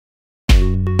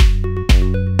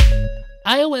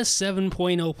iOS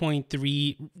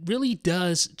 7.0.3 really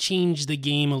does change the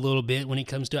game a little bit when it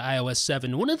comes to iOS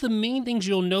 7. One of the main things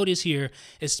you'll notice here,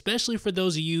 especially for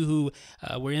those of you who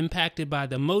were impacted by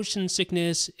the motion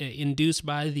sickness induced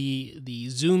by the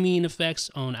zooming effects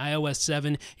on iOS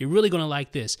 7, you're really going to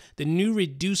like this. The new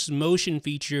reduced motion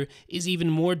feature is even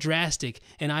more drastic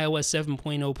in iOS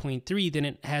 7.0.3 than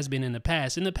it has been in the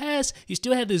past. In the past, you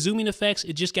still had the zooming effects.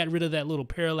 It just got rid of that little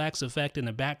parallax effect in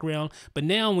the background. But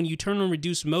now when you turn on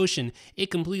reduced motion,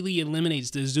 it completely eliminates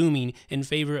the zooming in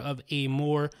favor of a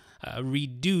more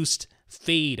reduced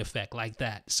fade effect like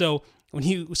that. So when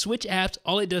you switch apps,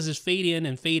 all it does is fade in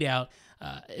and fade out.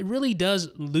 It really does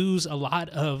lose a lot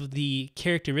of the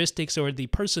characteristics or the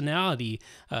personality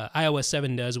iOS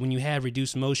 7 does when you have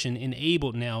reduced motion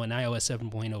enabled now in iOS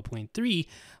 7.0.3.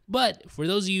 But for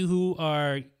those of you who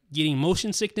are getting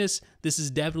motion sickness, this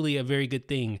is definitely a very good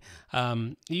thing.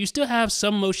 You still have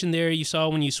some motion there. You saw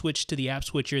when you switch to the app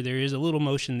switcher, there is a little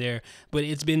motion there, but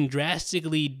it's been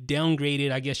drastically downgraded,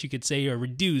 I guess you could say, or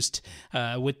reduced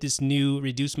with this new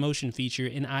reduced motion feature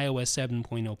in iOS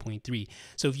 7.0.3.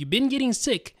 So if you've been getting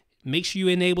sick, make sure you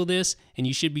enable this and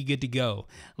you should be good to go.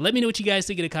 Let me know what you guys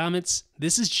think in the comments.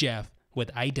 This is Jeff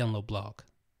with iDownloadBlog.